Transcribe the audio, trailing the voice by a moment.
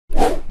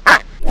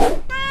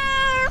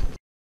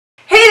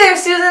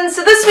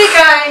So this week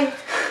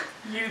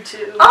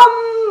YouTube.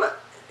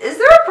 Is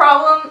there a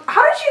problem?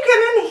 How did you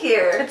get in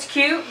here? It's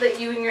cute that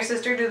you and your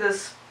sister do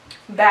this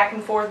back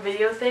and forth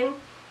video thing,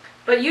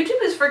 but YouTube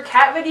is for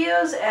cat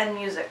videos and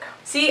music.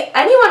 See,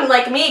 anyone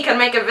like me can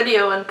make a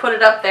video and put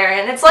it up there,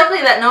 and it's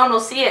likely that no one will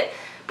see it.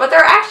 But there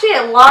are actually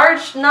a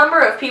large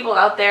number of people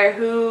out there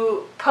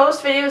who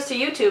post videos to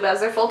YouTube as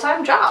their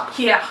full-time job.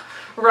 Yeah,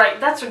 right.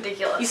 That's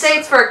ridiculous. You say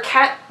it's for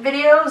cat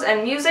videos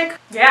and music?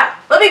 Yeah.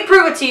 Let me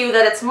prove it to you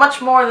that it's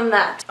much more than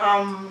that.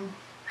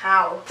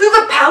 How? Through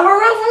the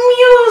power of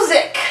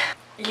music!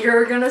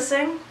 You're gonna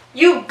sing?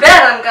 You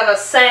bet I'm gonna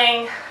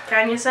sing!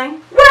 Can you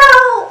sing?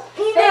 Well,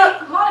 you know...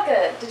 Hey,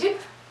 Monica, did you...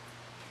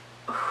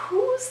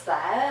 Who's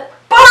that?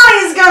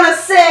 Bonnie's gonna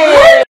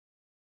sing!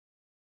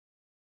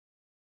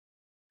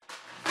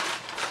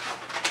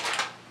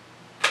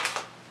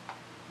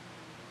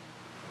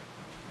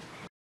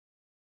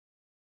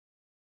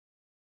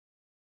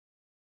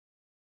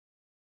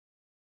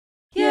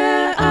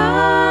 Yeah,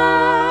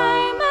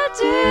 I'm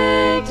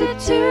addicted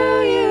to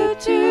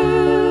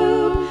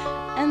YouTube,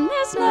 and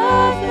there's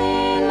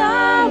nothing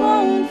I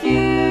won't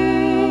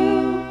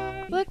view.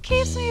 What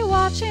keeps me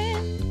watching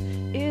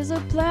is a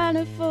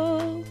planet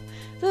full.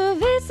 The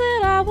vids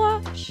that I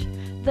watch,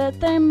 that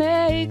they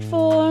make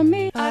for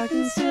me. I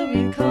can still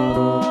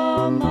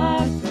recall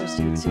my first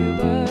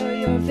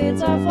YouTuber. Your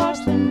vids, I've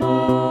watched them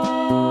all.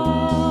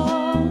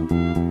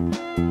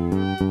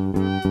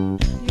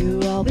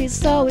 You're always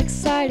so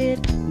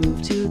excited,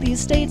 move to these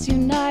states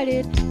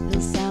united. He'll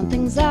sound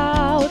things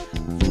out,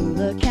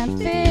 Fula can't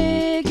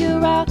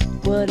figure out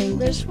what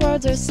English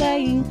words are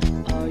saying.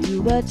 Are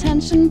you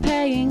attention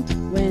paying?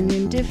 When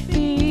in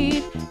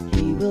defeat,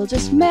 he will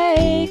just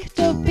make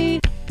the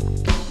beat.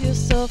 You're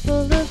so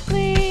full of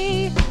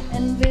glee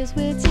and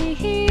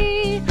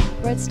witty,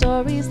 write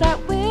stories that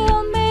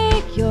will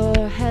make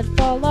your head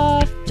fall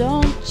off.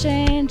 Don't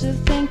change a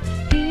thing.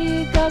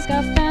 He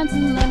got fans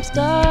and lamps,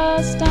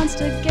 does stunts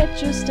to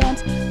get your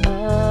stamps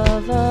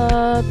of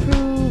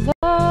approval.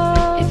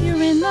 If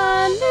you're in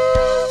the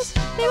news,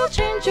 they will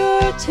change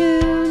your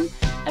tune.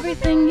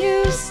 Everything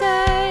you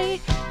say,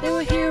 they will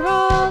hear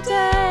all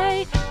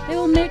day. They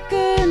will make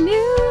good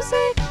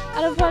music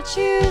out of what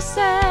you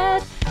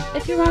said.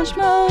 If you're on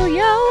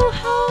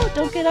Schmo-Yo-Ho,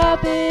 don't get a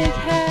big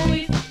head.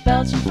 We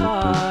belch and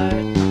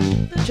fart.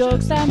 The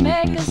jokes that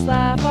make us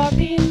laugh are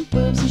bean,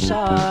 boobs, and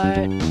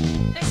shart.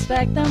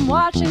 Expect them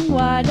watching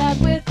wide-eyed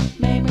with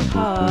memory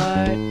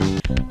heart.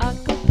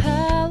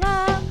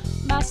 Acapella,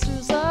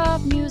 masters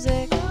of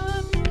music.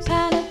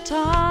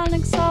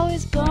 Pentatonics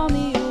always blow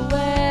me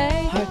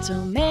away.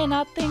 Harto may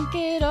not think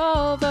it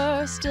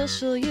over, still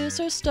she'll use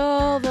her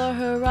stove or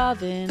her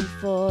oven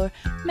for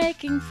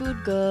making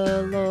food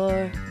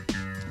galore.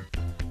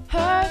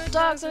 Her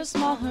dogs are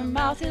small, her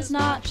mouth is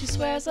not, she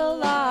swears a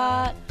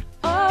lot.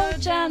 Oh,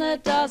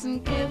 Janet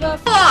doesn't give a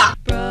fuck.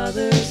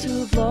 Brothers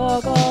who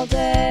vlog all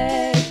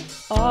day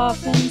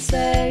often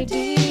say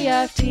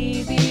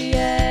DFTBA.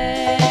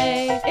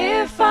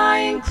 If I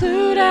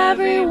include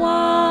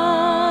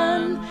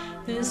everyone,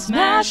 this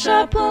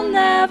mashup will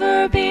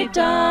never be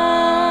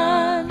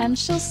done. And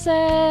she'll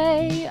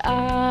say,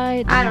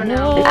 I don't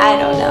know.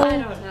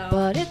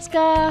 But it's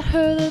got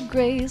her the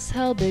Grace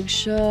Helbig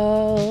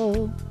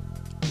show.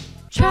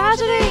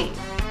 Tragedy!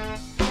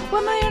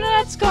 When my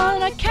internet's gone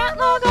and I can't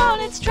log on,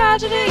 it's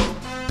tragedy.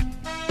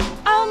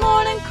 I'll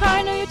mourn and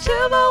cry, no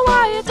YouTube, oh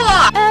why it's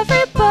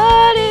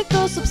everybody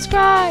go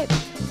subscribe,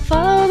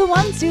 follow the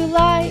ones you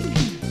like,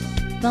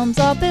 thumbs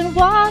up and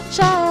watch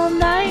all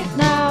night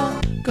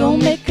now. Go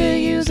make a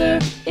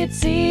user,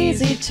 it's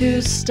easy to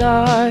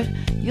start.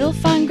 You'll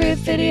find great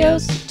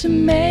videos to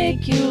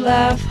make you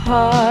laugh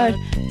hard.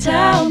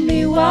 Tell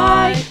me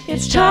why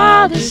it's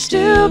childish,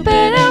 stupid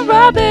and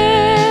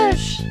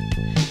rubbish.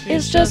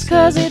 It's just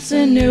 'cause it's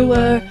a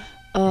newer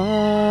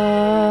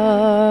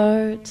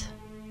art.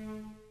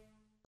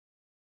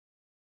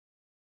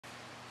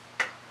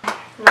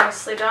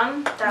 Nicely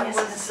done. That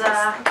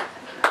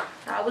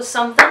was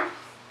something.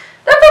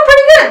 That felt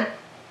pretty good!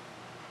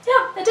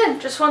 Yeah, it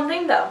did. Just one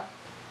thing though.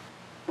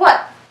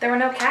 What? There were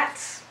no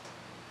cats.